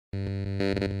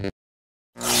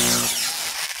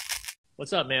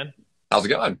What's up, man? How's it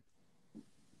going?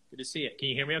 Good to see you. Can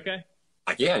you hear me okay?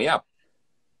 I can, yeah.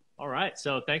 All right.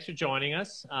 So thanks for joining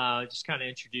us. Just kind of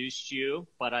introduced you,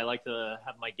 but I like to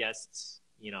have my guests,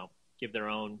 give their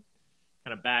own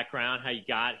kind of background, how you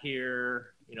got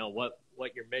here,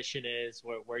 what your mission is,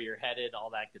 where you're headed, all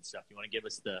that good stuff. You want to give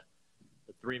us the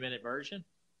 3-minute version?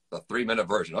 The 3-minute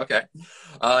version. Okay.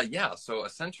 Yeah. So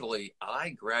essentially, I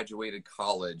graduated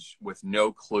college with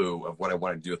no clue of what I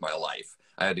wanted to do with my life.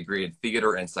 I had a degree in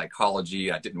theater and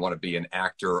psychology. I didn't want to be an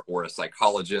actor or a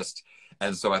psychologist.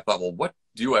 And so I thought, well, what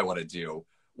do I want to do?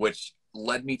 Which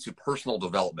led me to personal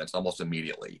development almost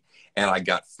immediately. And I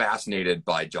got fascinated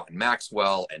by John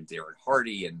Maxwell and Darren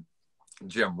Hardy and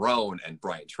Jim Rohn and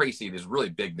Brian Tracy, these really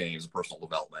big names of personal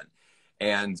development.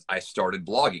 And I started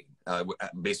blogging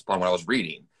based upon what I was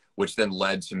reading, which then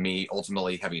led to me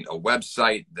ultimately having a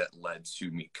website that led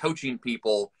to me coaching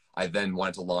people. I then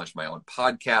wanted to launch my own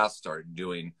podcast, started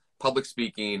doing public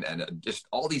speaking, and just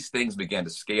all these things began to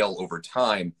scale over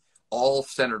time, all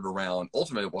centered around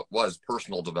ultimately what was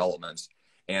personal development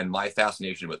and my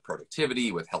fascination with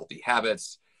productivity, with healthy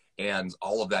habits, and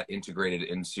all of that integrated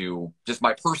into just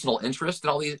my personal interest in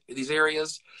all these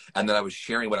areas. And then I was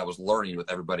sharing what I was learning with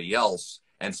everybody else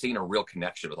and seeing a real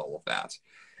connection with all of that.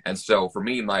 And so for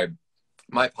me, my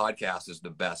podcast is the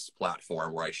best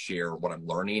platform where I share what I'm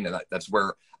learning. And that's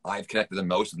where I've connected the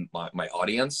most with my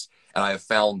audience. And I have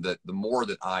found that the more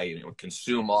that I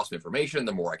consume awesome information,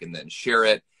 the more I can then share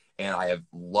it. And I have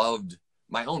loved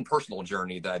my own personal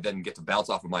journey that I then get to bounce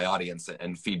off of my audience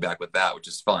and feedback with that, which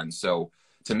is fun. So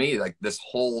to me, like this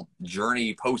whole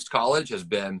journey post-college has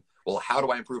been, well, how do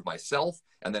I improve myself?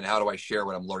 And then how do I share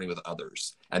what I'm learning with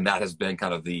others? And that has been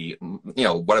kind of the,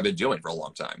 what I've been doing for a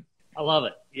long time. I love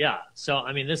it. Yeah. So,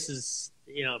 I mean, this is,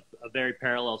 a very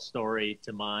parallel story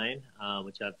to mine,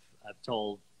 which I've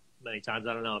told many times.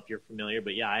 I don't know if you're familiar,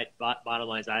 but yeah, bottom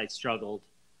line is I struggled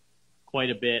quite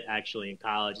a bit actually in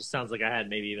college. It sounds like I had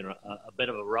maybe even a bit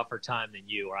of a rougher time than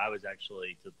you, or I was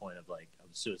actually to the point of I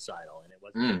was suicidal, and it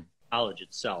wasn't college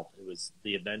itself. It was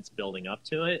the events building up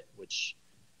to it, which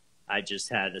I just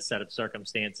had a set of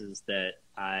circumstances that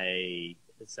I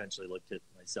essentially looked at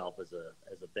myself as a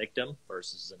victim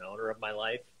versus an owner of my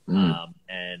life.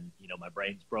 And, my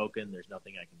brain's broken. There's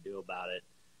nothing I can do about it.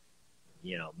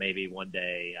 Maybe one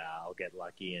day I'll get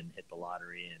lucky and hit the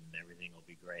lottery and everything will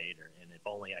be great. And if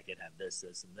only I could have this,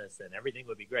 and this, then everything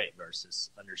would be great, versus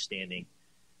understanding,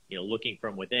 looking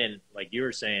from within, like you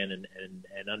were saying,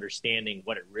 and understanding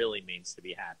what it really means to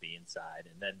be happy inside.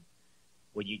 And then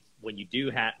when you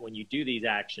do these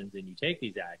actions and you take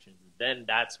these actions, then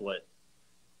that's what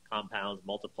compounds,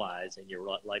 multiplies, and your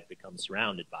life becomes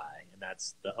surrounded by. And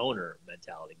that's the owner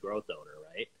mentality, growth owner,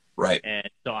 right? Right. And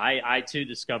so I too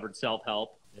discovered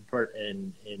self-help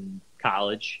in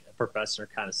college. A professor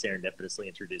kind of serendipitously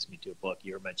introduced me to a book.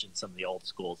 You were mentioning some of the old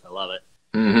schools. I love it.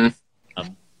 Mm-hmm.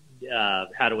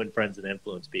 How to Win Friends and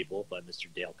Influence People by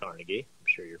Mr. Dale Carnegie. I'm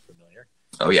sure you're familiar.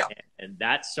 Oh, yeah. And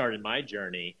that started my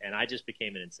journey, and I just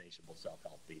became an insatiable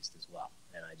self-help beast as well.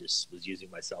 And I just was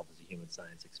using myself as a human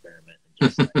science experiment and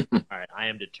just all right, I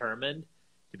am determined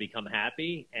to become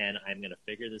happy, and I'm going to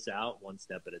figure this out one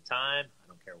step at a time. I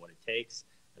don't care what it takes.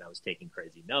 And I was taking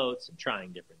crazy notes and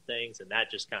trying different things, and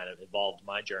that just kind of evolved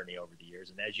my journey over the years.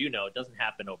 And as you know, it doesn't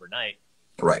happen overnight.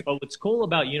 Right. But what's cool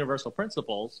about universal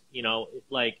principles,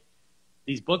 like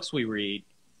these books we read,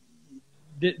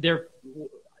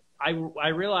 I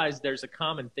realized there's a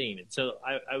common theme. And so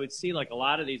I would see like a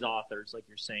lot of these authors, like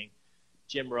you're saying,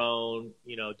 Jim Rohn,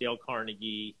 Dale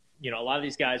Carnegie, a lot of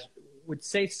these guys would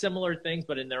say similar things,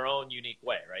 but in their own unique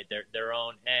way, right? Their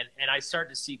own. And I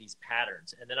started to see these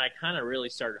patterns. And then I kind of really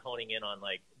started honing in on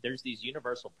there's these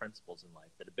universal principles in life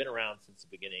that have been around since the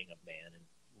beginning of man, and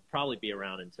will be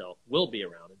around until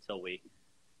we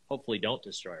hopefully don't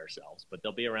destroy ourselves, but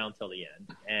they'll be around till the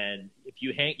end. And if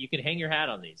you can hang your hat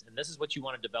on these, and this is what you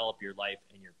want to develop your life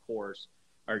and your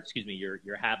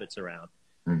your habits around.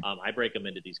 I break them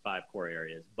into these 5 core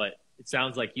areas, but it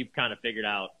sounds like you've kind of figured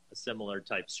out a similar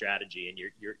type strategy, and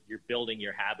you're building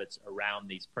your habits around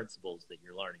these principles that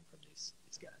you're learning from these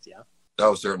guys. Yeah.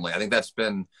 Oh, certainly. I think that's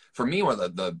been, for me, one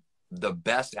of the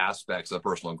best aspects of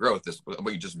personal growth is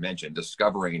what you just mentioned,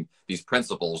 discovering these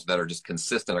principles that are just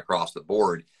consistent across the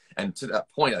board. And to that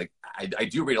point, I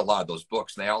do read a lot of those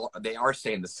books, and they are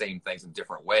saying the same things in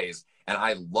different ways. And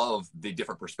I love the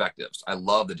different perspectives. I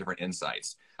love the different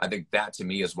insights. I think that to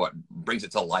me is what brings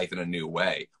it to life in a new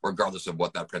way, regardless of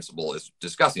what that principle is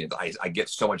discussing. I get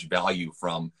so much value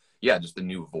from, just the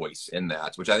new voice in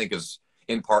that, which I think is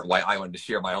in part why I wanted to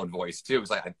share my own voice too.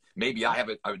 Because maybe I have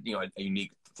a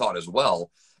unique thought as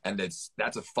well. And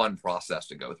that's a fun process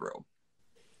to go through.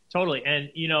 Totally. And,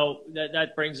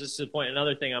 that brings us to the point.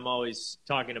 Another thing I'm always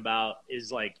talking about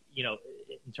is like,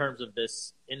 in terms of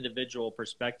this individual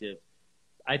perspective,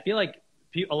 I feel like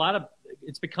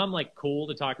it's become like cool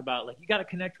to talk about, like, you got to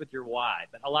connect with your why,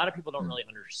 but a lot of people don't really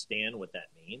understand what that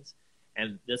means.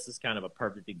 And this is kind of a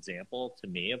perfect example to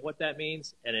me of what that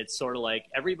means. And it's sort of like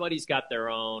everybody's got their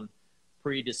own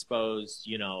predisposed,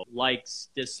 likes,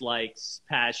 dislikes,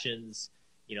 passions.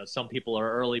 Some people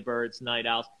are early birds, night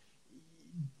owls.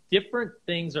 Different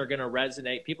things are going to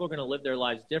resonate. People are going to live their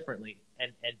lives differently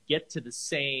and get to the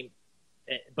same,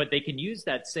 but they can use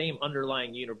that same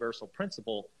underlying universal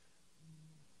principle,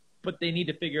 but they need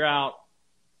to figure out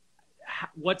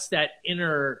what's that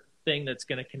inner thing that's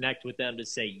going to connect with them to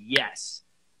say, yes,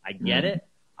 I get it.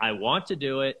 I want to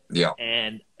do it. Yeah.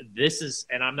 And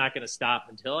I'm not going to stop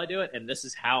until I do it. And this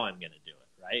is how I'm going to do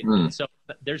it. Right. And so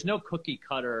there's no cookie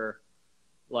cutter,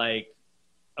 like,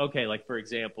 okay, like, for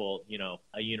example,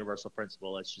 a universal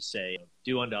principle, let's just say,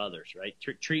 do unto others, right?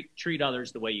 Treat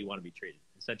others the way you want to be treated,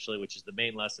 essentially, which is the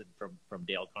main lesson from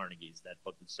Dale Carnegie's, that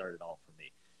book that started all for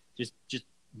me. Just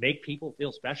make people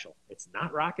feel special. It's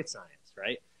not rocket science,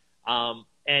 right?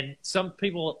 And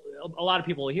a lot of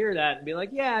people hear that and be like,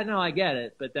 yeah, no, I get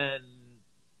it. But then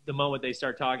the moment they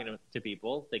start talking to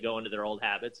people, they go into their old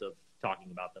habits of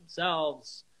talking about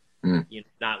themselves,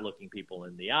 not looking people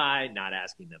in the eye, not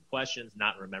asking them questions,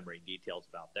 not remembering details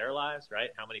about their lives, right?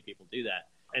 How many people do that?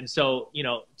 And so,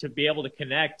 to be able to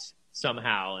connect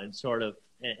somehow and sort of,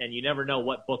 and you never know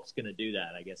what book's going to do that,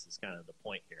 I guess is kind of the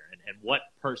point here. And what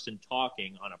person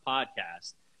talking on a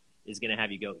podcast is going to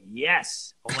have you go,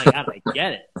 yes, oh my God, I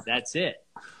get it. That's it.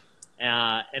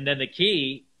 And then the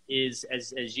key is,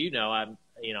 as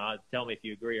tell me if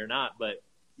you agree or not, but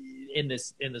in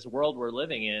this world we're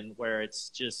living in, where it's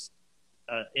just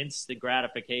instant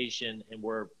gratification and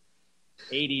we're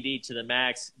ADD to the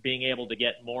max, being able to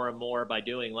get more and more by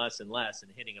doing less and less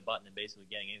and hitting a button and basically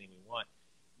getting anything we want.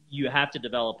 You have to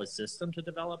develop a system to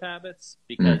develop habits,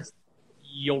 because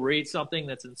you'll read something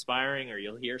that's inspiring, or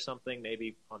you'll hear something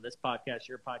maybe on this podcast,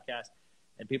 your podcast,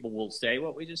 and people will say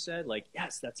what we just said, like,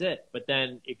 yes, that's it. But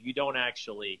then if you don't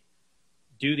actually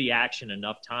do the action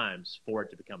enough times for it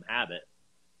to become habit,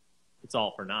 it's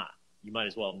all for naught. You might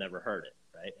as well have never heard it,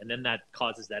 right? And then that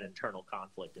causes that internal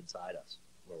conflict inside us,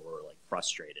 where we're like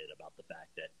frustrated about the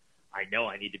fact that I know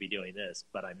I need to be doing this,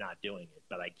 but I'm not doing it,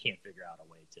 but I can't figure out a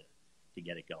way to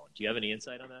get it going. Do you have any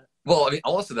insight on that? Well, I mean,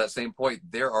 also to that same point,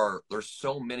 there's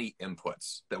so many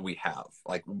inputs that we have,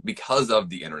 like, because of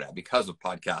the internet, because of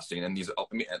podcasting, and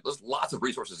there's lots of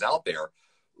resources out there.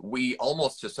 We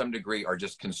almost, to some degree, are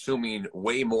just consuming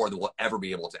way more than we'll ever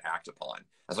be able to act upon.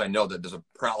 As I know that there's a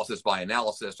paralysis by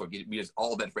analysis, so we get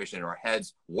all that information in our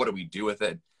heads. What do we do with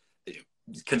it?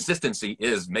 Consistency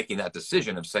is making that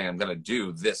decision of saying, I'm going to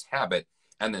do this habit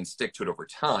and then stick to it over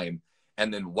time.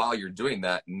 And then while you're doing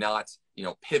that, not,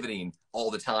 pivoting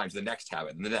all the time to the next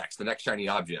habit and the next shiny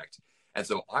object. And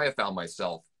so I have found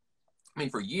myself,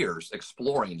 for years,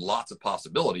 exploring lots of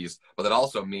possibilities, but that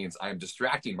also means I am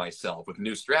distracting myself with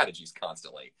new strategies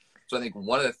constantly. So I think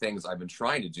one of the things I've been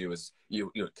trying to do is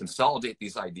consolidate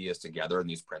these ideas together and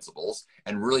these principles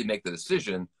and really make the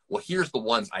decision, well, here's the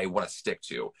ones I want to stick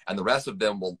to, and the rest of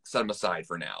them we'll set them aside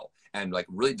for now, and like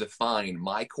really define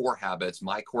my core habits,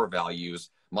 my core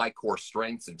values, my core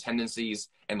strengths and tendencies,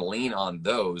 and lean on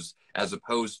those as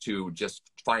opposed to just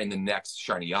finding the next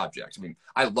shiny object.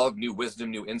 I love new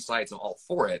wisdom, new insights. I'm all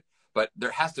for it, but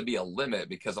there has to be a limit,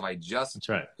 because if I just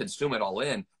consume it all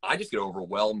in, I just get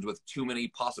overwhelmed with too many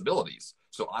possibilities.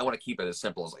 So I want to keep it as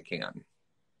simple as I can.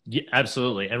 Yeah,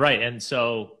 absolutely. And right. And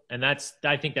so,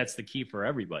 I think that's the key for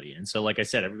everybody. And so, like I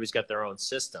said, everybody's got their own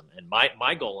system. And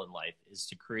my goal in life is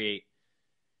to create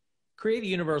a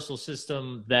universal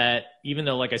system that, even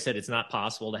though, like I said, it's not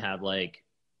possible to have like,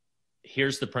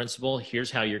 here's the principle, here's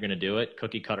how you're going to do it,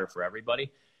 cookie cutter for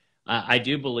everybody. I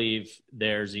do believe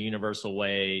there's a universal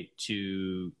way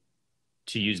to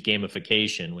use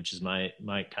gamification, which is my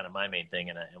main thing.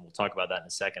 And we'll talk about that in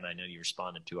a second. I know you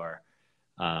responded to our,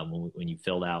 when you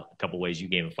filled out a couple ways you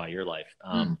gamify your life.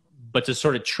 But to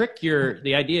sort of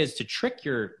the idea is to trick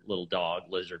your little dog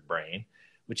lizard brain,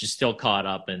 which is still caught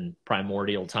up in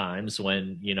primordial times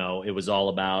when, it was all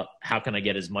about how can I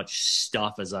get as much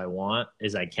stuff as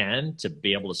I can to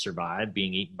be able to survive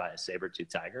being eaten by a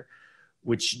saber-toothed tiger,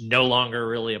 which no longer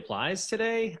really applies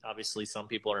today. Obviously, some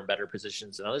people are in better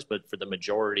positions than others, but for the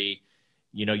majority,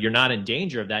 you're not in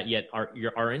danger of that yet.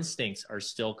 Our instincts are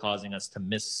still causing us to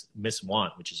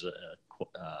miswant, which is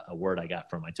a word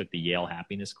I took the Yale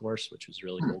happiness course, which was a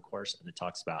really cool course. And it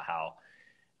talks about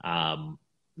how,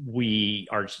 we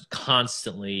are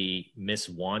constantly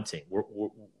miswanting.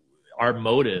 Our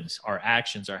motives, our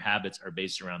actions, our habits are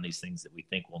based around these things that we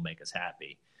think will make us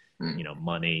happy. You know,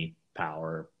 money,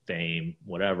 power, fame,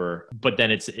 whatever. But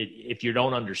then if you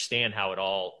don't understand how it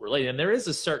all relates, and there is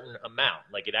a certain amount,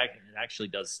 like it actually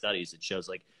does studies. It shows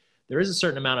like there is a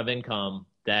certain amount of income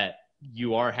that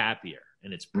you are happier,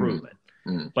 and it's proven.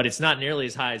 But it's not nearly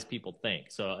as high as people think.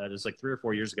 So it was like 3 or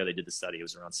 4 years ago they did the study. It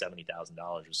was around $70,000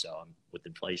 or so. With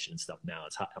inflation and stuff now,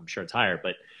 I'm sure it's higher.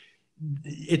 But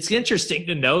it's interesting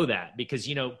to know that, because,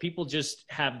 you know, people just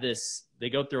have this,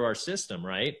 they go through our system,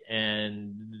 right?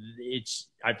 And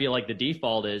I feel like the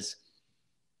default is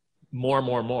more.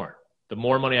 The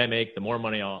more money I make, the more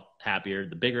money I'll happier,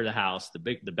 the bigger the house, the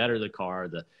better the car,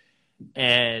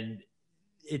 and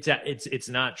it's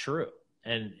not true.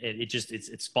 And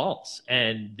it's false.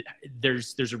 And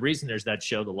there's a reason there's that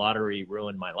show, The Lottery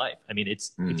Ruined My Life. I mean,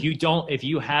 if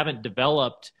you haven't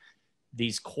developed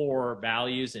these core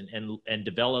values and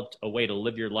developed a way to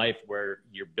live your life where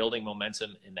you're building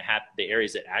momentum in the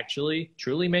areas that actually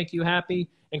truly make you happy,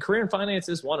 and career and finance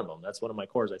is one of them. That's one of my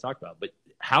cores I talk about. But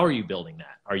how are you building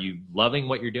that? Are you loving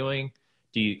what you're doing?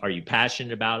 Are you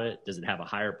passionate about it? Does it have a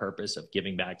higher purpose of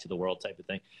giving back to the world type of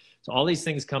thing? So all these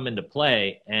things come into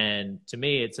play. And to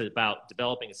me, it's about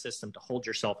developing a system to hold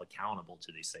yourself accountable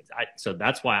to these things. So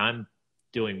that's why I'm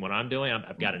doing what I'm doing.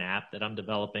 I've got an app that I'm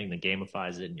developing that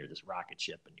gamifies it, and you're this rocket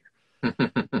ship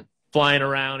and you're flying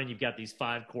around, and you've got these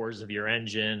 5 cores of your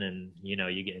engine. And, you know,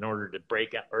 in order to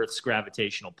break Earth's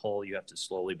gravitational pull, you have to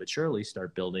slowly but surely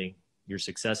start building your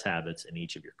success habits in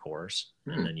each of your cores.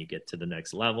 And then you get to the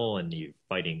next level, and you're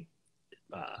fighting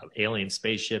alien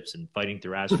spaceships and fighting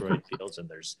through asteroid fields, and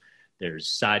there's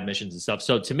side missions and stuff.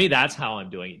 So to me, that's how I'm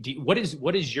doing it. What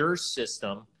is your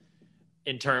system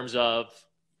in terms of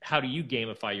how do you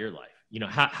gamify your life? You know,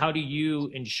 how do you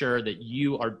ensure that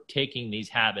you are taking these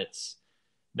habits,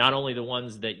 not only the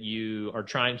ones that you are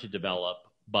trying to develop,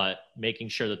 but making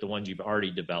sure that the ones you've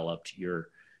already developed, you're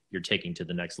taking to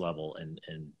the next level and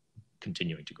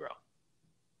continuing to grow?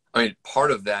 I mean,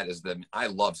 part of that is that I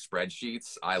love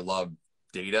spreadsheets. I love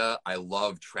data. I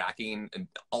love tracking and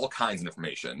all kinds of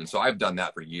information. And so I've done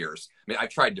that for years. I mean, I've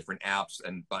tried different apps,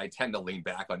 but I tend to lean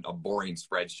back on a boring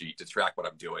spreadsheet to track what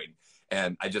I'm doing.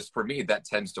 And for me, that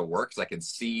tends to work because I can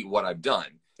see what I've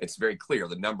done. It's very clear.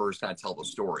 The numbers kind of tell the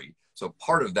story. So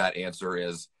part of that answer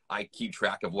is I keep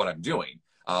track of what I'm doing.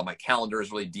 My calendar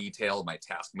is really detailed. My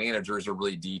task managers are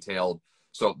really detailed.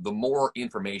 So the more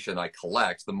information I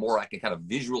collect, the more I can kind of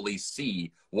visually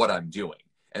see what I'm doing.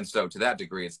 And so to that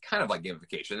degree, it's kind of like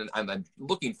gamification. And I'm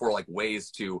looking for like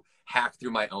ways to hack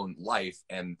through my own life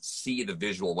and see the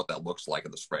visual, what that looks like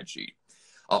in the spreadsheet.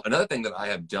 Another thing that I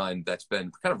have done that's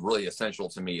been kind of really essential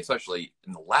to me, especially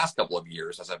in the last couple of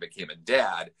years as I became a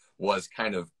dad, was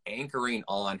kind of anchoring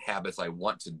on habits I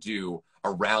want to do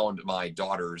around my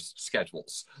daughter's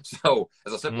schedules. So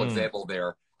as a simple example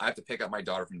there, I have to pick up my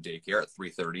daughter from daycare at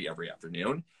 3:30 every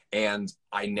afternoon, and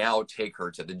I now take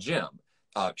her to the gym.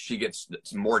 She gets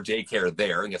more daycare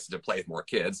there and gets to play with more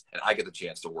kids, and I get the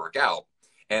chance to work out.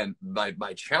 And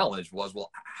my challenge was, well,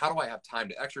 how do I have time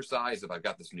to exercise if I've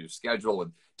got this new schedule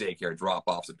with daycare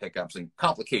drop-offs and pickups and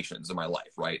complications in my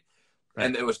life, right?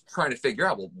 And it was trying to figure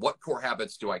out, well, what core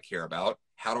habits do I care about?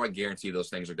 How do I guarantee those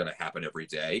things are going to happen every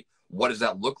day? What does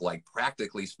that look like,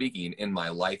 practically speaking, in my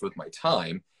life with my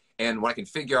time? And when I can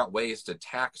figure out ways to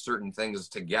tack certain things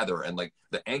together, and like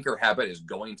the anchor habit is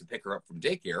going to pick her up from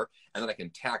daycare, and then I can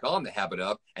tack on the habit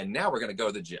of, and now we're going to go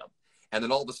to the gym. And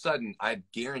then all of a sudden, I've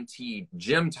guaranteed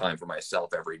gym time for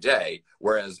myself every day.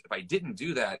 Whereas if I didn't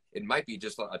do that, it might be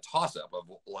just a toss-up of,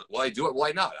 will I do it, will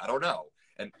I not? I don't know.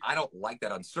 And I don't like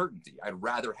that uncertainty. I'd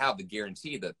rather have the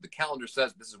guarantee that the calendar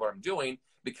says this is what I'm doing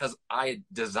because I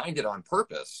designed it on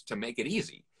purpose to make it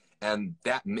easy. And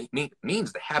that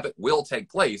means the habit will take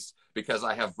place because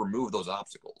I have removed those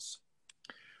obstacles.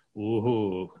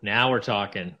 Ooh, now we're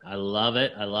talking. I love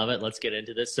it. I love it. Let's get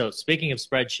into this. So speaking of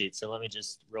spreadsheets, so let me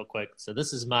just real quick. So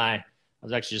this is I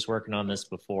was actually just working on this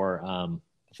before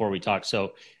we talked. So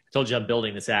I told you I'm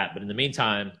building this app, but in the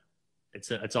meantime,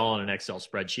 it's all in an Excel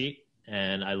spreadsheet.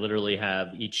 And I literally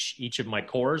have each of my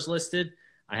cores listed.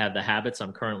 I have the habits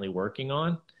I'm currently working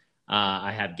on.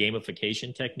 I have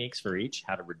gamification techniques for each,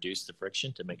 how to reduce the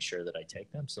friction to make sure that I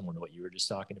take them, similar to what you were just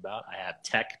talking about. I have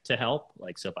tech to help,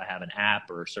 like, so if I have an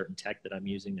app or a certain tech that I'm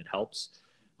using that helps.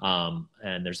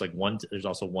 And there's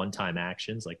also one-time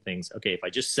actions, like things, okay, if I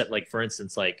just set, like, for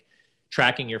instance, like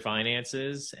tracking your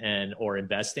finances or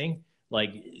investing,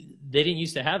 like they didn't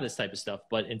used to have this type of stuff,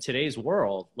 but in today's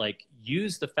world, like,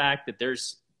 use the fact that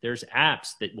there's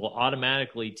apps that will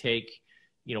automatically take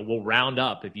will round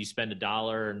up. If you spend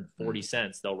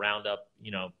 $1.40, they'll round up,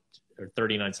 or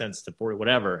 39 cents to 40,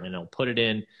 whatever, and they'll put it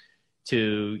in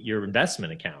to your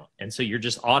investment account. And so you're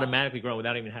just automatically growing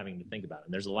without even having to think about it.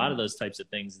 And there's a lot of those types of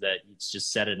things that it's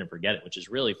just set it and forget it, which is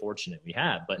really fortunate we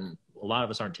have, but a lot of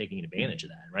us aren't taking advantage of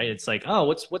that, right? It's like, oh,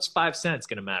 what's 5 cents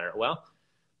going to matter? Well,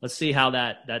 let's see how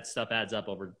that stuff adds up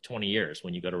over 20 years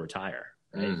when you go to retire,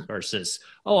 right? Versus,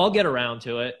 oh, I'll get around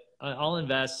to it. I'll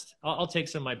invest. I'll take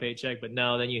some of my paycheck, but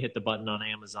no, then you hit the button on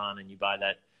Amazon and you buy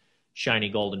that shiny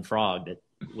golden frog that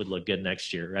would look good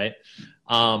next year, right?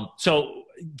 So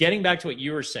getting back to what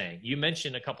you were saying, you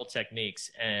mentioned a couple techniques,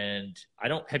 and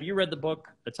have you read the book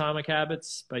Atomic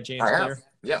Habits by James Clear?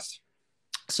 Yes.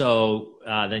 So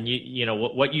then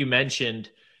what you mentioned,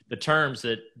 the terms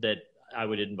that I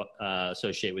would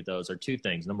associate with those are two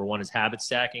things. Number one is habit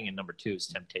stacking, and number two is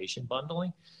temptation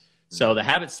bundling. So the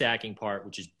habit stacking part,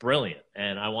 which is brilliant,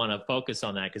 and I want to focus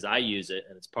on that because I use it,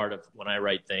 and it's part of when I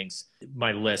write things,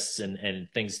 my lists and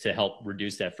things to help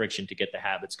reduce that friction to get the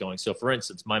habits going. So for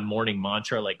instance, my morning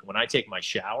mantra, like when I take my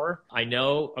shower, I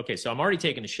know, okay, so I'm already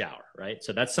taking a shower, right?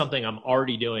 So that's something I'm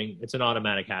already doing. It's an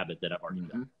automatic habit that I've already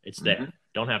done. It's there.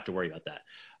 Don't have to worry about that.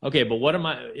 Okay, but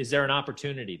is there an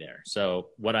opportunity there?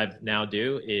 So what I now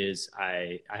do is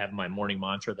I have my morning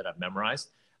mantra that I've memorized.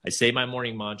 I say my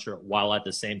morning mantra while at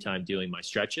the same time doing my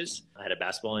stretches. I had a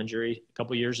basketball injury a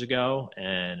couple years ago,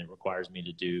 and it requires me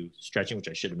to do stretching, which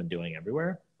I should have been doing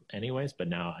everywhere anyways, but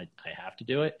now I have to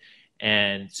do it.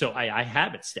 And so I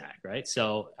habit stack, right?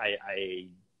 So I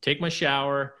take my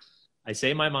shower, I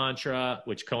say my mantra,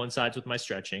 which coincides with my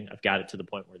stretching. I've got it to the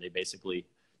point where they basically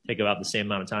take about the same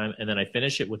amount of time. And then I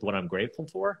finish it with what I'm grateful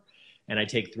for. And I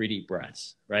take 3 deep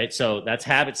breaths, right? So that's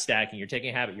habit stacking. You're taking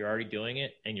a habit, you're already doing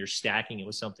it, and you're stacking it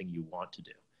with something you want to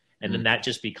do. And then that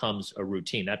just becomes a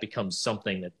routine. That becomes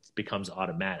something that becomes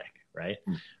automatic, right?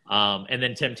 And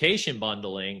then temptation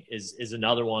bundling is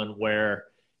another one where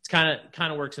it's kind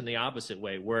of works in the opposite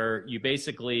way, where you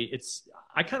basically,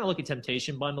 I kind of look at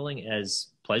temptation bundling as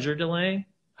pleasure delaying.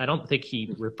 I don't think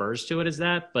he refers to it as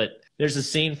that, but there's a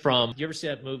scene from, you ever see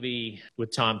that movie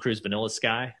with Tom Cruise, Vanilla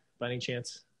Sky, by any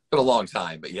chance? Been a long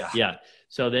time, but yeah. Yeah.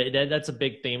 So that's a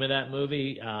big theme of that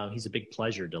movie. He's a big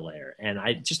pleasure delayer. And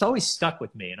I just always stuck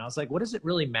with me. And I was like, what does it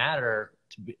really matter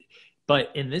to be?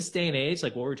 But in this day and age,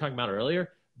 like what we were talking about earlier,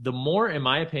 the more, in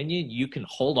my opinion, you can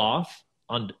hold off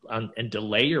on and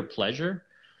delay your pleasure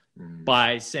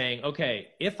by saying, okay,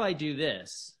 if I do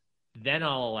this, then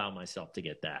I'll allow myself to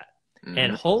get that.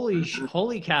 And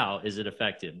holy cow, is it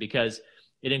effective? Because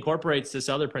it incorporates this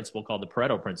other principle called the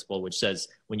Pareto principle, which says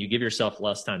when you give yourself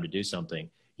less time to do something,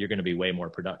 you're going to be way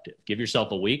more productive. Give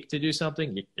yourself a week to do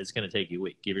something, it's going to take you a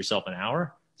week. Give yourself an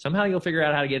hour, somehow you'll figure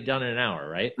out how to get it done in an hour,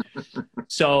 right?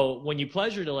 So when you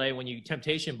pleasure delay, when you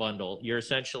temptation bundle, you're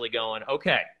essentially going,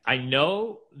 okay, I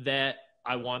know that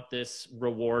I want this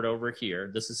reward over here.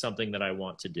 This is something that I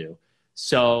want to do.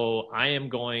 So I am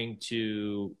going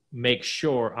to make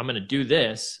sure I'm going to do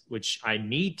this, which I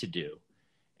need to do.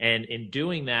 And in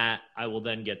doing that, I will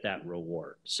then get that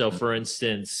reward. So for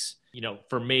instance,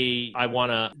 for me,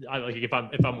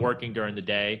 if I'm working during the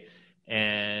day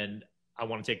and I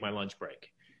want to take my lunch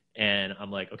break and I'm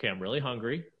like, okay, I'm really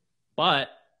hungry, but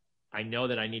I know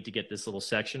that I need to get this little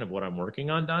section of what I'm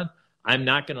working on done. I'm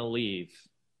not going to leave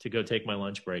to go take my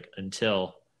lunch break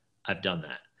until I've done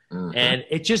that. And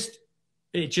it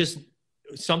just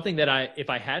something that if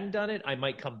I hadn't done it, I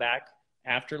might come back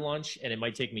after lunch and it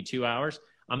might take me 2 hours.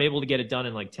 I'm able to get it done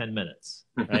in like 10 minutes,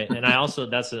 right? And I also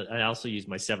use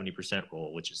my 70%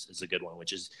 rule, which is a good one,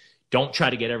 which is don't try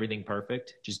to get everything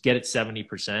perfect. Just get it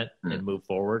 70% and move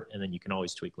forward, and then you can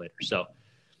always tweak later. So,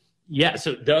 yeah.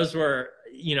 So those were,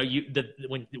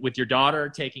 with your daughter,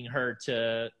 taking her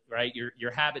to, right,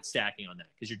 you're habit stacking on that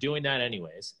because you're doing that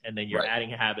anyways, and then you're adding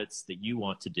habits that you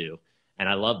want to do. And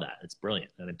I love that. It's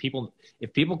brilliant. And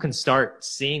if people can start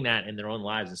seeing that in their own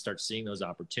lives and start seeing those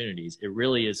opportunities, it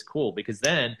really is cool because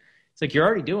then it's like you're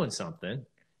already doing something.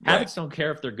 Habits don't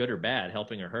care if they're good or bad,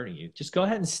 helping or hurting you. Just go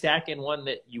ahead and stack in one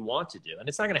that you want to do. And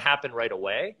it's not going to happen right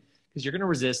away because you're going to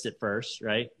resist it first,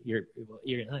 right? You're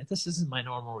like, this isn't my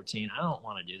normal routine. I don't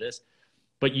want to do this.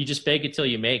 But you just fake it till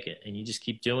you make it, and you just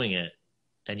keep doing it,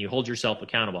 and you hold yourself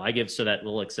accountable. So that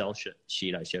little Excel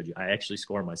sheet I showed you, I actually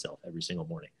score myself every single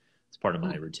morning. It's part of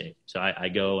my routine. So I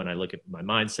go and I look at my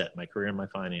mindset, my career, and my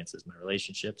finances, my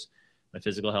relationships, my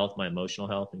physical health, my emotional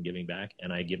health, and giving back.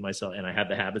 And I give myself, and I have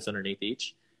the habits underneath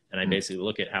each. And I basically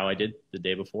look at how I did the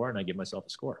day before, and I give myself a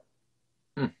score.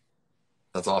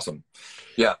 That's awesome.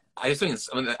 Yeah. I just think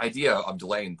the idea of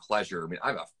delaying pleasure. I mean,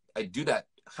 I do that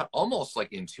almost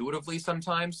like intuitively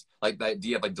sometimes, like the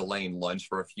idea of like delaying lunch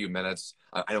for a few minutes.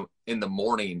 I know in the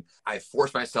morning, I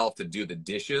force myself to do the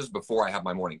dishes before I have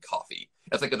my morning coffee.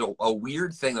 It's like a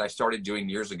weird thing that I started doing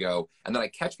years ago. And then I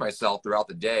catch myself throughout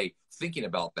the day thinking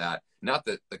about that. Not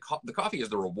that the coffee is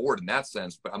the reward in that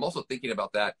sense, but I'm also thinking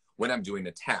about that when I'm doing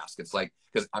a task. It's like,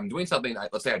 because I'm doing something,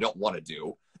 let's say I don't want to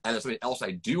do, and there's something else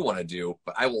I do want to do,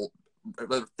 but I will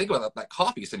think about that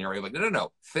coffee scenario. Like,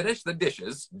 no, finish the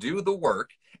dishes, do the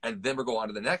work, and then we'll go on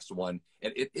to the next one.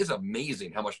 And it is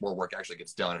amazing how much more work actually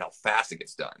gets done and how fast it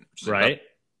gets done. Right.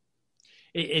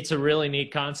 It's a really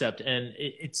neat concept. And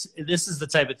this is the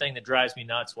type of thing that drives me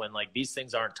nuts when like these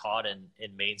things aren't taught in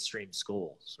mainstream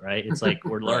schools, right? It's like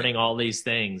we're learning all these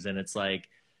things, and it's like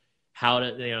how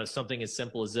to, something as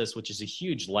simple as this, which is a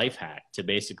huge life hack to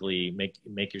basically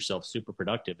make yourself super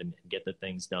productive and get the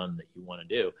things done that you want to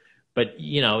do. But,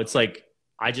 it's like,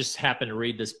 I just happened to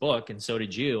read this book, and so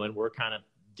did you, and we're kind of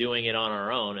doing it on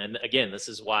our own. And again, this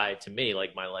is why, to me,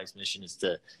 like my life's mission is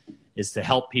to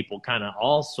help people kind of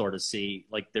all sort of see,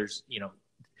 like there's,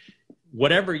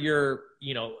 whatever your,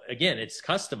 again, it's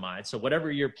customized. So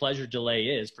whatever your pleasure delay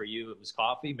is, for you, it was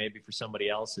coffee. Maybe for somebody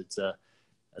else, it's a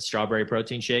strawberry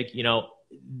protein shake,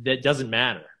 that doesn't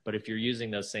matter. But if you're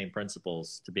using those same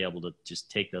principles to be able to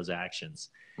just take those actions,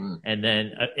 and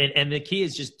then, and the key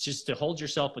is just to hold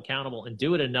yourself accountable and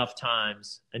do it enough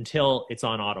times until it's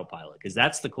on autopilot. Because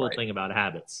that's the cool thing about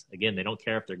habits. Again, they don't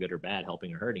care if they're good or bad,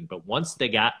 helping or hurting. But once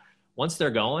they're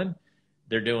going,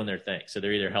 they're doing their thing. So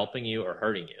they're either helping you or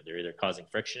hurting you. They're either causing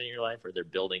friction in your life or they're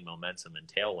building momentum and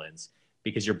tailwinds.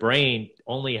 Because your brain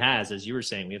only has, as you were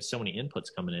saying, we have so many inputs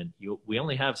coming in. We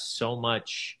only have so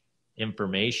much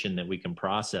information that we can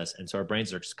process. And so our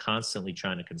brains are just constantly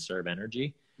trying to conserve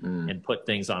energy and put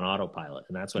things on autopilot.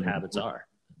 And that's what habits are.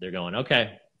 They're going,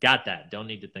 okay, got that. Don't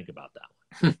need to think about that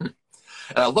one. And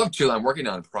I love too, I'm working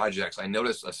on projects. I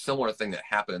notice a similar thing that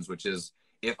happens, which is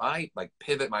if I like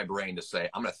pivot my brain to say,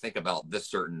 I'm going to think about this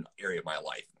certain area of my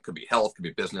life, it could be health, could be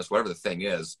business, whatever the thing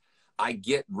is, I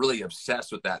get really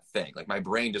obsessed with that thing. Like my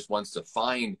brain just wants to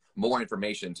find more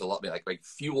information to let me like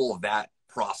fuel that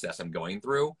process I'm going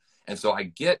through. And so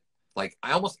I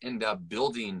almost end up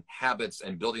building habits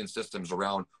and building systems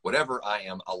around whatever I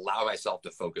am allow myself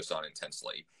to focus on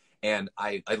intensely. And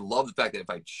I love the fact that if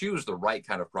I choose the right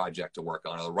kind of project to work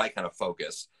on or the right kind of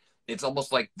focus, it's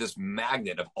almost like this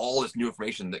magnet of all this new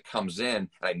information that comes in, and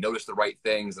I notice the right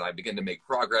things and I begin to make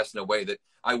progress in a way that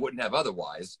I wouldn't have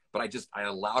otherwise. But I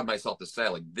allowed myself to say,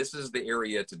 like, this is the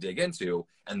area to dig into.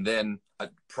 And then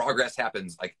progress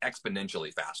happens like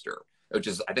exponentially faster, which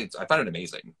is, I find it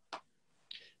amazing.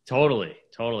 Totally.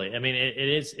 I mean,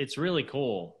 it's really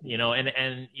cool,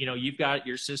 and you've got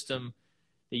your system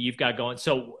that you've got going.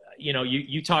 So,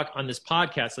 you talk on this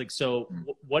podcast, like, so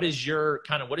what is your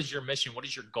mission? What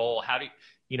is your goal? How do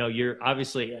you're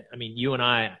obviously, I mean, you and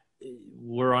I,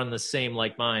 we're on the same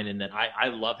like mind in that I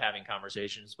love having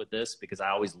conversations with this because I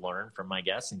always learn from my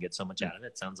guests and get so much out of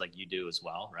it. Sounds like you do as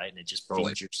well, right? And it just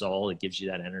feeds your soul. It gives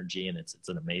you that energy, and it's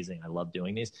an amazing. I love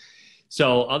doing these.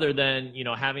 So other than,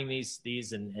 having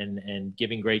these and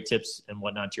giving great tips and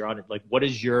whatnot to your audience, like, what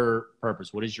is your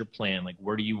purpose? What is your plan? Like,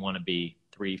 where do you want to be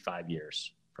 3-5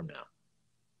 years from now?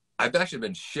 I've actually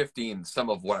been shifting some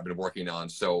of what I've been working on.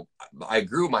 So I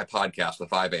grew my podcast, The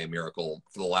 5 a.m. Miracle,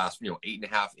 for the last,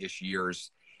 8.5-ish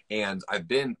years. And I've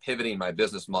been pivoting my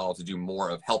business model to do more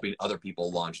of helping other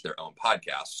people launch their own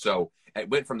podcasts. So it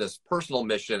went from this personal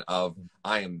mission of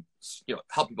I am,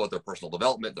 helping people with their personal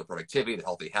development, their productivity, the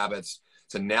healthy habits,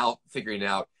 to now figuring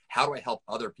out how do I help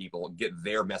other people get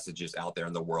their messages out there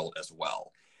in the world as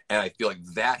well. And I feel like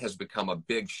that has become a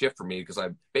big shift for me because I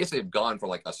basically have gone from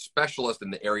like a specialist in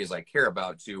the areas I care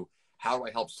about to how do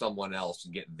I help someone else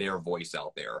get their voice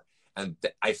out there. And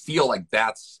I feel like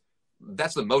that's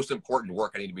the most important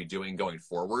work I need to be doing going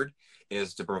forward,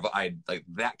 is to provide like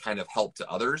that kind of help to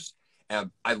others.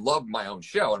 And I love my own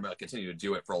show, and I'm going to continue to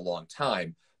do it for a long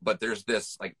time. But there's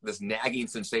this nagging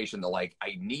sensation that like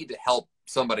I need to help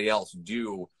somebody else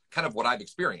do kind of what I've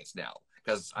experienced now,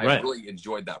 because I really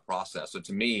enjoyed that process. So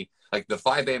to me, like the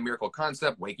 5 a.m. Miracle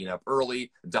concept, waking up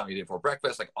early, dominating before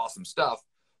breakfast, like awesome stuff.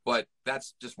 But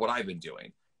that's just what I've been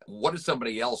doing. What is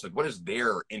somebody else? Like, what is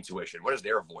their intuition? What is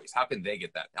their voice? How can they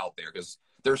get that out there? Because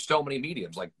there's so many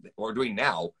mediums like we're doing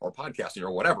now, or podcasting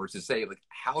or whatever, to say like,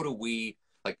 how do we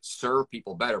like serve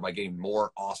people better by getting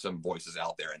more awesome voices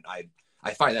out there? And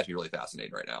I find that to be really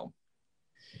fascinating right now.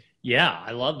 Yeah,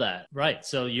 I love that. Right.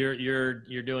 So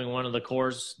you're doing one of the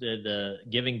cores, the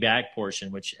giving back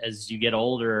portion, which as you get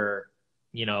older,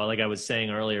 like I was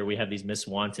saying earlier, we have these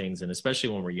miswantings, and especially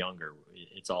when we're younger,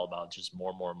 it's all about just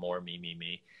more,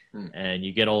 me. Hmm. And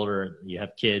you get older, you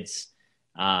have kids,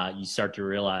 you start to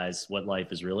realize what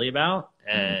life is really about,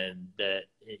 and that,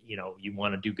 you know, you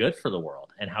want to do good for the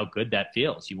world and how good that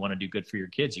feels. You want to do good for your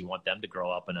kids. You want them to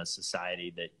grow up in a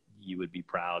society that you would be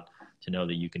proud to know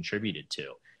that you contributed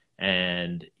to.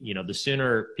 And, you know, the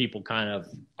sooner people kind of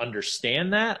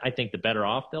understand that, I think the better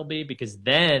off they'll be, because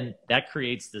then that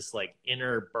creates this like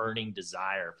inner burning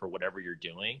desire for whatever you're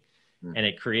doing. And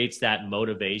it creates that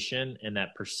motivation and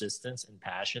that persistence and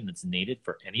passion that's needed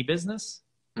for any business,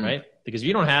 right? Because if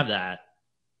you don't have that,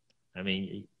 I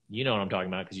mean, you know what I'm talking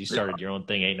about, because you started your own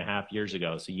thing 8.5 years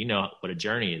ago. So you know what a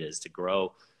journey it is to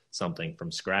grow something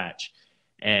from scratch.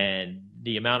 And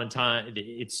the amount of time,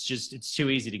 it's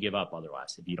too easy to give up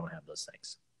otherwise if you don't have those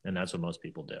things. And that's what most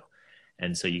people do.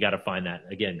 And so you got to find that,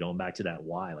 again, going back to that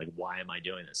why, like, why am I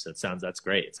doing this? So that's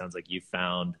great. It sounds like you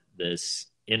found this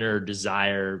inner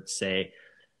desire, say,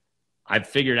 I've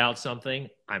figured out something,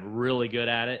 I'm really good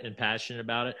at it and passionate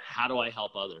about it. How do I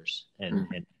help others and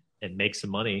make some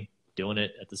money doing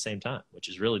it at the same time, which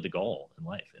is really the goal in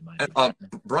life, in my opinion.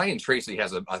 Brian Tracy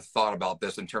has a thought about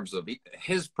this in terms of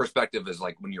his perspective is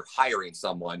like when you're hiring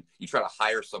someone, you try to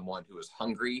hire someone who is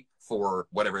hungry for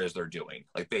whatever it is they're doing.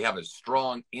 Like they have a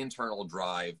strong internal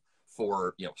drive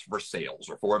for, you know, for sales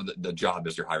or for whatever the job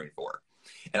is you're hiring for.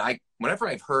 And whenever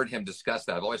I've heard him discuss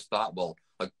that, I've always thought, well,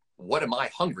 like, what am I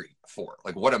hungry for?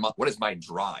 Like, what is my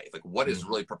drive? Like, what is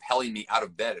really propelling me out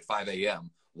of bed at 5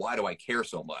 a.m.? Why do I care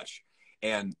so much?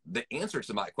 And the answer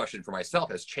to my question for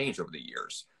myself has changed over the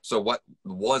years. So what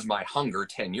was my hunger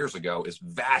 10 years ago is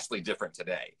vastly different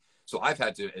today. So I've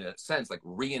had to, in a sense, like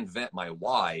reinvent my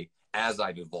why as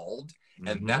I've evolved.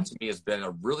 And that to me has been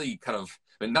a really kind of,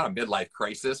 I mean, not a midlife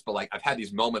crisis, but like I've had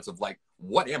these moments of like,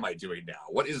 what am I doing now?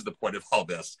 What is the point of all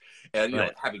this? And, you know,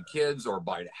 having kids or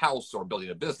buying a house or building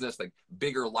a business, like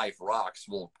bigger life rocks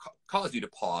will cause you to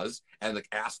pause and like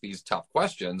ask these tough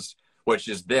questions, which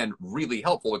is then really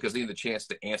helpful because they have the chance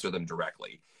to answer them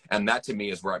directly. And that to me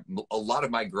is where a lot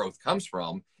of my growth comes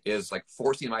from, is like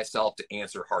forcing myself to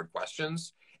answer hard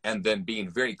questions and then being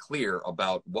very clear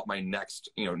about what my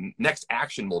next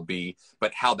action will be,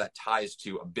 but how that ties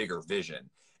to a bigger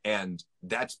vision. And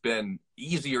that's been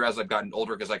easier as I've gotten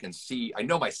older because I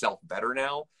know myself better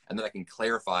now, and then I can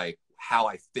clarify how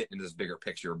I fit into this bigger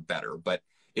picture better. But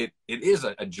it is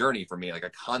a journey for me, like a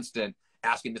constant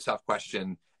asking the tough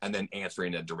question and then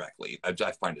answering it directly. I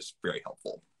find is very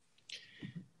helpful.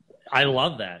 I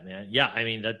love that, man. Yeah, I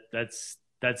mean that's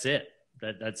it.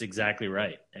 That's exactly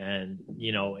right. And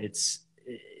you know,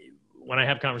 when I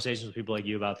have conversations with people like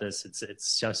you about this,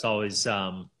 it's just always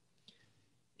I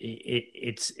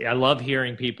love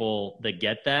hearing people that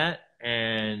get that.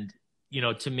 And you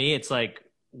know, to me, it's like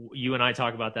you and I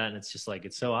talk about that, and it's just like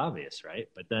it's so obvious, right?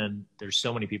 But then there's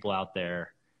so many people out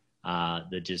there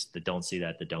that don't see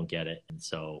that don't get it. And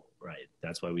so, right,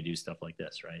 that's why we do stuff like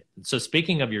this, right? So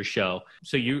speaking of your show,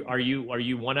 so are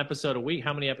you one episode a week?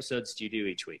 How many episodes do you do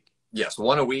each week? Yes,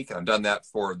 one a week. And I've done that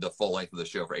for the full length of the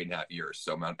show for 8.5 years.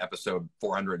 So I'm on episode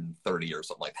 430 or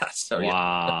something like that. So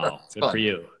wow, yeah, good for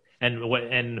you.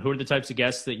 And who are the types of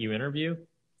guests that you interview?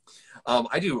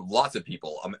 I do lots of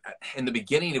people. In the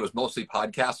beginning, it was mostly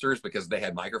podcasters because they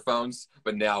had microphones,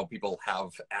 but now people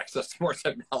have access to more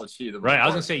technology. Right. I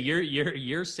was gonna say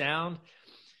your sound.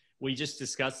 We just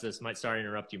discussed this. Sorry to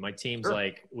interrupt you. My team's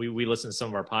like, we listen to some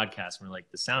of our podcasts and we're like,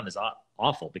 the sound is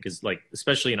awful because, like,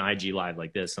 especially in IG Live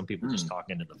like this, some people just talk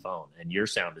into the phone, and your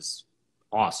sound is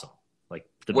awesome. Like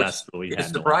the best that we've had.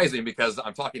 It's surprising because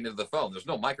I'm talking into the phone. There's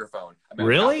no microphone.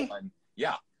 Really?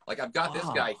 Yeah. Like I've got this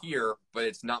guy here, but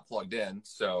it's not plugged in.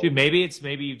 So, dude, maybe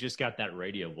you've just got that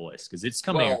radio voice because it's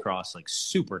coming across like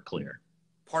super clear.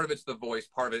 Part of it's the voice.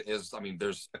 Part of it is, I mean,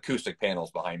 there's acoustic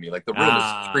panels behind me. Like the room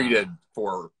is treated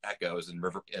for echoes and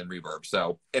reverb.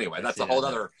 So anyway, that's a whole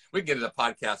other. We can get into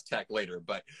podcast tech later,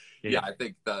 but yeah, I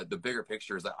think the bigger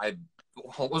picture is that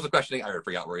what was the question? I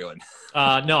forgot where you went.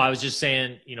 No, I was just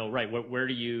saying, you know, right. Where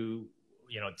do you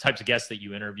types of guests that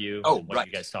you interview? Oh, and what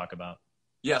you guys talk about?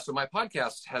 Yeah, so my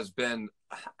podcast has been,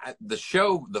 the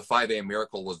show, The 5 A.M.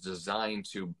 Miracle, was designed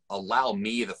to allow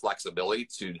me the flexibility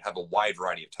to have a wide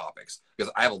variety of topics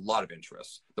because I have a lot of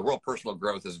interests. The world of personal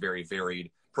growth is very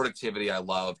varied. Productivity I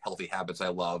love, healthy habits I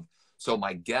love. So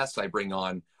my guests I bring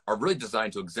on are really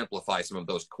designed to exemplify some of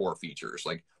those core features.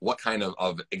 Like what kind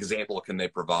of example can they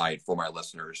provide for my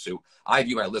listeners? So I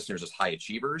view my listeners as high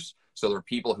achievers. So they're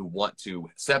people who want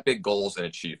to set big goals and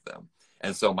achieve them.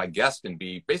 And so my guest can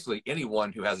be basically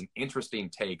anyone who has an interesting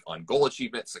take on goal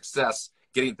achievement, success,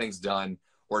 getting things done,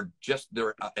 or just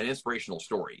an inspirational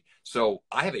story. So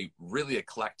I have a really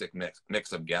eclectic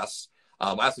mix of guests.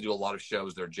 I also do a lot of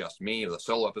shows that are just me, the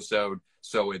solo episode.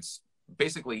 So it's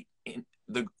basically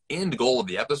the end goal of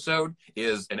the episode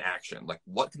is an action. Like,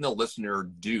 what can the listener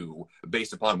do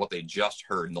based upon what they just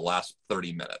heard in the last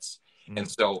 30 minutes? And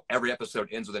so every episode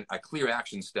ends with a clear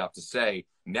action step to say,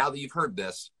 now that you've heard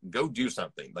this, go do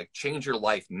something. Like, change your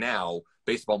life now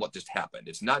based upon what just happened.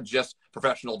 It's not just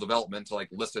professional development to like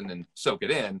listen and soak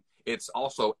it in. It's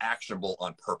also actionable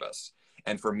on purpose.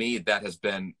 And for me, that has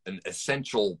been an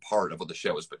essential part of what the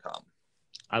show has become.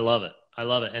 I love it. I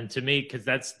love it. And to me, because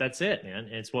that's it, man.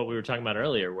 It's what we were talking about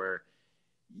earlier, where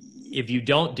if you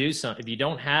don't do something, if you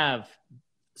don't have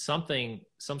something,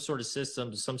 some sort of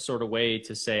system, some sort of way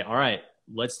to say, all right,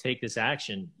 let's take this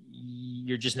action,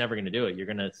 you're just never going to do it. You're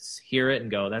going to hear it and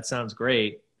go, that sounds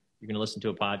great. You're going to listen to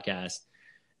a podcast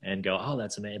and go, oh,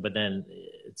 that's amazing. But then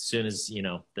as soon as,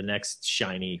 the next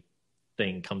shiny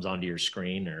thing comes onto your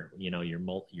screen, or, you're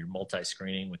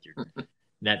multi-screening with your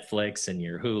Netflix and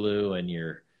your Hulu and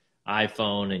your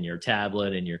iPhone and your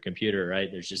tablet and your computer,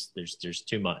 right? There's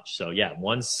too much. So yeah,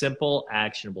 one simple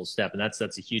actionable step. And that's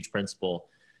a huge principle.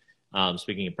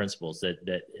 Speaking of principles,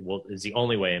 that is the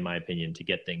only way, in my opinion, to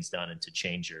get things done and to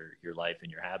change your life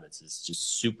and your habits, is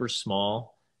just super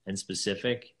small and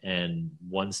specific and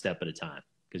one step at a time.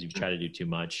 Because if you try to do too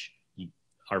much,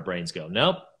 our brains go,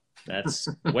 nope, that's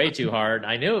way too hard.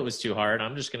 I knew it was too hard.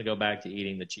 I'm just going to go back to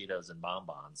eating the Cheetos and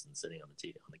bonbons and sitting on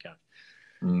the couch.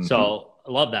 Mm-hmm. So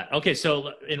I love that. Okay.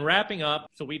 So in wrapping up,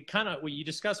 so you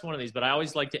discussed one of these, but I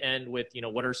always like to end with,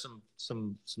 what are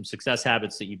some success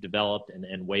habits that you've developed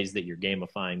and ways that you're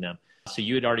gamifying them. So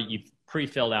you've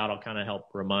pre-filled out. I'll kind of help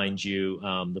remind you.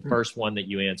 The first one that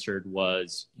you answered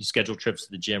was you schedule trips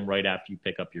to the gym right after you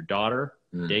pick up your daughter,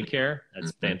 daycare.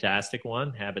 That's a fantastic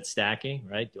one. Habit stacking,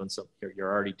 right? Doing something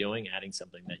you're already doing, adding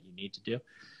something that you need to do.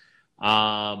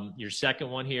 Your second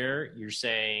one here, you're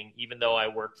saying, even though I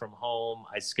work from home,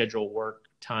 I schedule work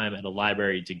time at a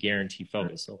library to guarantee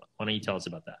focus. So why don't you tell us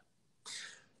about that?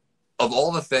 Of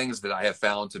all the things that I have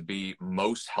found to be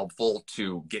most helpful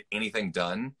to get anything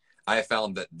done, I have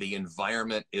found that the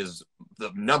environment is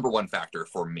the number one factor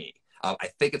for me. I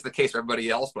think it's the case for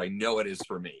everybody else, but I know it is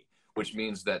for me, which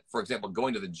means that, for example,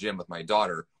 going to the gym with my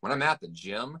daughter, when I'm at the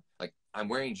gym, like, I'm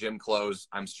wearing gym clothes,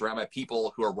 I'm surrounded by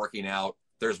people who are working out,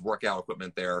 there's workout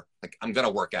equipment there. Like, I'm going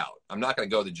to work out. I'm not going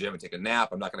to go to the gym and take a nap.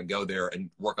 I'm not going to go there and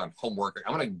work on homework.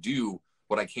 I'm going to do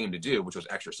what I came to do, which was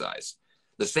exercise.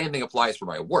 The same thing applies for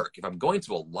my work. If I'm going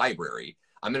to a library,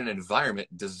 I'm in an environment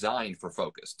designed for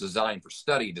focus, designed for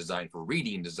study, designed for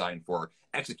reading, designed for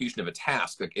execution of a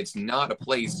task. Like, it's not a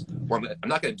place where I'm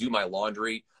not going to do my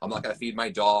laundry. I'm not going to feed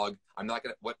my dog. I'm not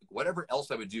going to, whatever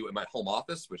else I would do in my home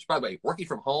office, which, by the way, working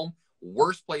from home,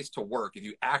 worst place to work if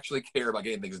you actually care about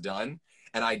getting things done.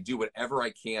 And I do whatever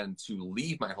I can to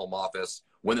leave my home office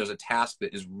when there's a task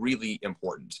that is really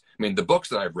important. I mean, the books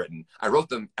that I've written, I wrote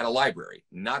them at a library,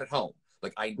 not at home.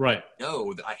 Like, I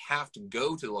know that I have to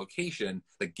go to the location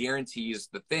that guarantees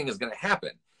the thing is going to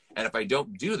happen. And if I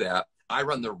don't do that, I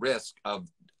run the risk of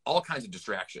all kinds of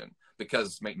distraction,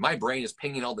 because my brain is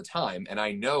pinging all the time. And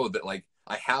I know that, like,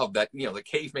 I have that, the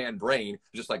caveman brain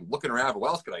just like looking around, what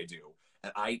else could I do?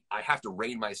 And I have to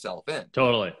rein myself in.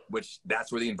 Totally. Which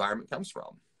that's where the environment comes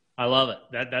from. I love it.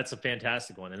 That's a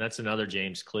fantastic one. And that's another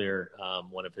James Clear,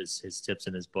 one of his tips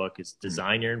in his book is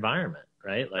design your environment,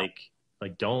 right?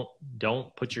 Like don't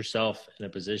put yourself in a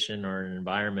position or an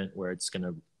environment where it's going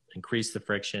to increase the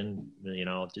friction,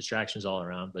 distractions all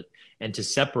around, and to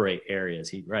separate areas.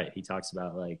 He talks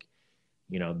about, like,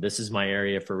 this is my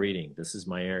area for reading. This is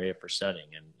my area for studying.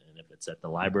 And if it's at the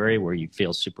library where you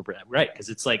feel super, right. Cause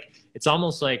it's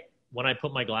almost like when I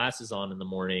put my glasses on in the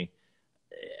morning,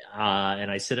 and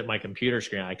I sit at my computer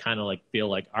screen, I kind of like feel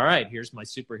like, all right, here's my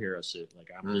superhero suit. Like,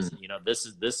 I'm just,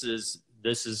 this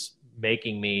is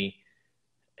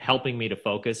helping me to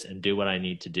focus and do what I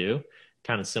need to do.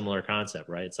 Kind of similar concept,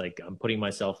 right? It's like I'm putting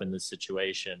myself in this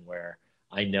situation where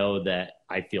I know that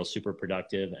I feel super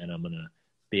productive and I'm going to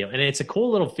be, and it's a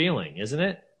cool little feeling, isn't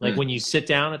it? Like when you sit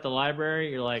down at the library,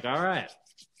 you're like, all right.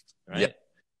 Yeah.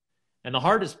 And the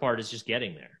hardest part is just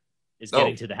getting there. Is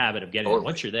getting to the habit of getting there.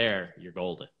 Once you're there, you're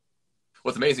golden.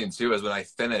 What's amazing too is when I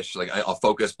finish, like, a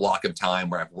focused block of time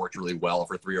where I've worked really well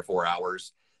for 3 or 4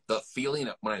 hours, the feeling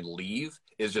when I leave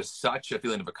is just such a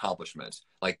feeling of accomplishment.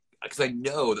 Like, because I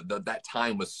know that that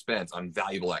time was spent on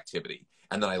valuable activity.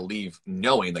 And then I leave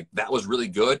knowing, like, that was really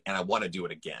good and I want to do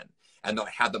it again. And then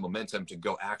I had the momentum to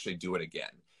go actually do it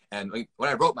again. And when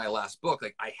I wrote my last book,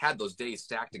 like, I had those days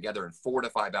stacked together in 4 to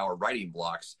 5 hour writing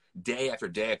blocks, day after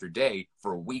day after day,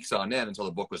 for weeks on end until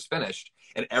the book was finished.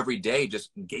 And every day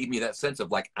just gave me that sense of,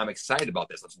 like, I'm excited about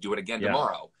this. Let's do it again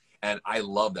tomorrow. And I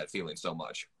love that feeling so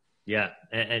much. Yeah,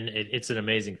 and it's an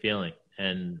amazing feeling.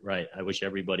 And right, I wish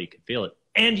everybody could feel it.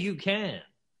 And you can.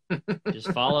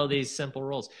 Just follow these simple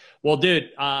rules. Well, dude,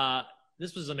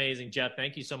 this was amazing, Jeff.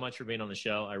 Thank you so much for being on the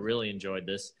show. I really enjoyed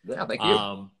this. Yeah, thank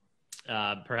you.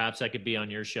 Perhaps I could be on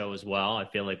your show as well. I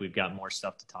feel like we've got more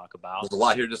stuff to talk about. There's a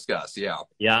lot here to discuss. Yeah.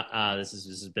 Yeah. This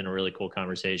has been a really cool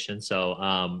conversation.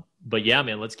 So, but yeah,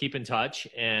 man, let's keep in touch.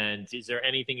 And is there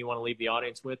anything you want to leave the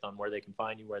audience with on where they can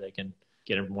find you, where they can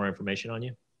get more information on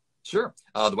you? Sure.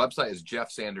 The website is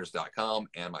jeffsanders.com,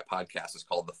 and my podcast is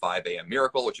called The 5 a.m.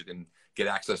 Miracle, which you can get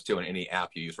access to in any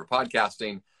app you use for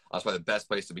podcasting. That's probably the best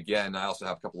place to begin. I also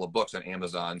have a couple of books on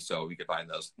Amazon, so you can find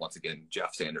those, once again,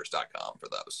 jeffsanders.com for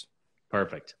those.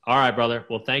 Perfect. All right, brother.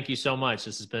 Well, thank you so much.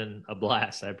 This has been a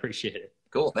blast. I appreciate it.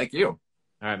 Cool. Thank you. All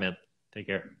right, man. Take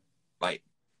care. Bye.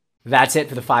 That's it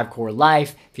for the 5 Core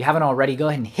Life. If you haven't already, go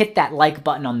ahead and hit that like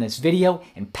button on this video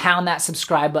and pound that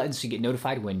subscribe button so you get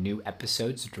notified when new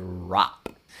episodes drop.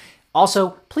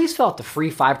 Also, please fill out the free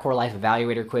 5 Core Life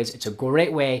Evaluator quiz. It's a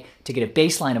great way to get a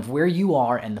baseline of where you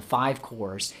are in the 5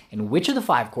 cores and which of the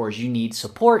 5 cores you need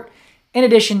support. In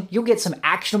addition, you'll get some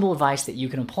actionable advice that you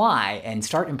can apply and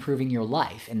start improving your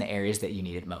life in the areas that you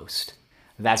need it most.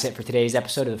 That's it for today's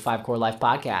episode of the 5 Core Life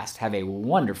Podcast. Have a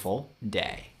wonderful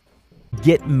day.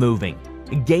 Get moving.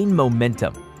 Gain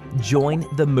momentum. Join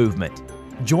the movement.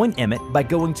 Join Emmett by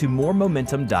going to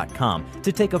moremomentum.com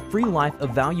to take a free life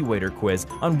evaluator quiz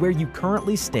on where you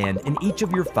currently stand in each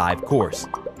of your 5 cores.